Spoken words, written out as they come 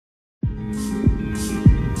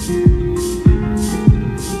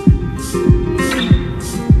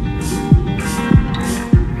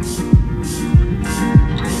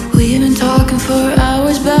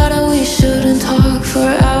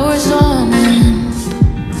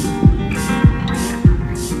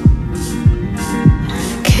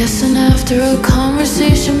After a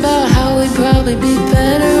conversation about how we'd probably be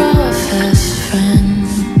better off as friends.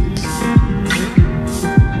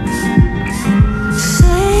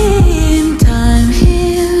 Same time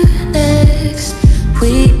here next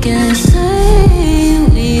week and say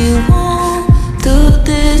we won't do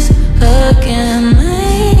this again.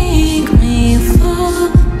 Make me fall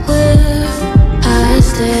where I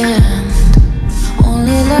stand,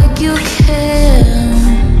 only like you can.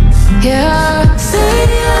 Yeah, say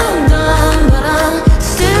I'm done, but I'm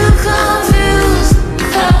still confused.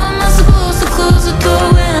 How am I supposed to close the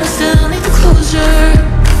door when I still need the closure?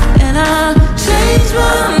 And I changed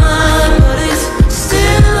my mind, but it's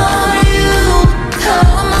still on you. How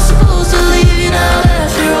am I supposed to leave you now that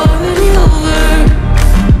you're already over?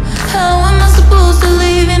 How am I supposed to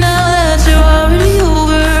leave you now that you're already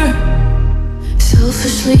over?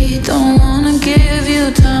 Selfishly don't wanna give you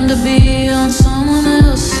time to be on someone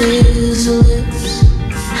else's lips,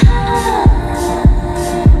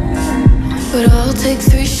 but I'll take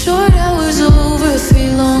 3 short hours over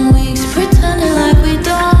 3 long weeks, pretending like we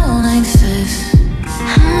don't exist.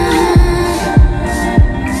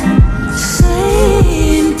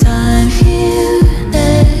 Same time here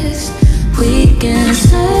next week and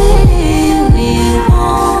say we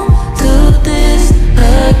won't do this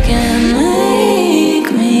again.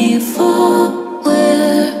 Make me fall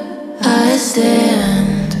where I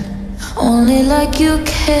stand, only like you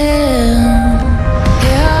can.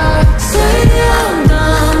 Yeah, say I'm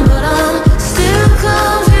done, but I'm still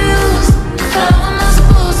confused. How am I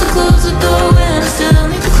supposed to close the door when I still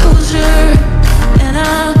need the closure? And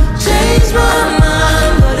I changed my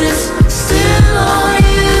mind, but it's still on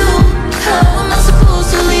you. How am I supposed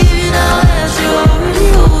to leave you now that you're already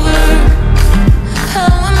over?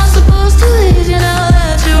 How am I supposed to leave you now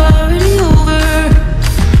that you're already over?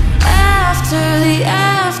 After the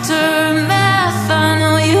aftermath, I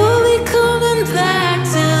know you'll be coming back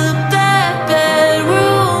to the back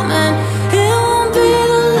bedroom, and it won't be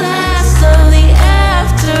the last of the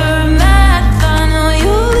aftermath. I know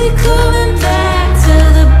you'll be coming back to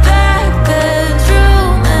the back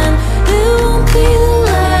bedroom, and it won't be the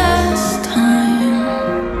last time.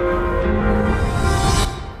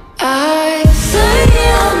 I say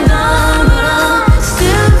I'm done, but I'm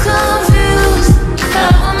still confused.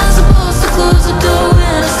 How am I supposed to close the door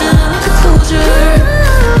when I still need the closure?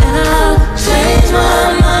 And I changed my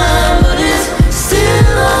mind, but it's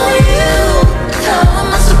still on you. How am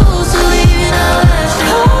I supposed to leave you now that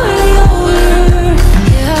you're already over?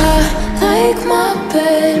 Yeah, I like my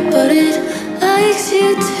bed, but it likes you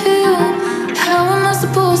too.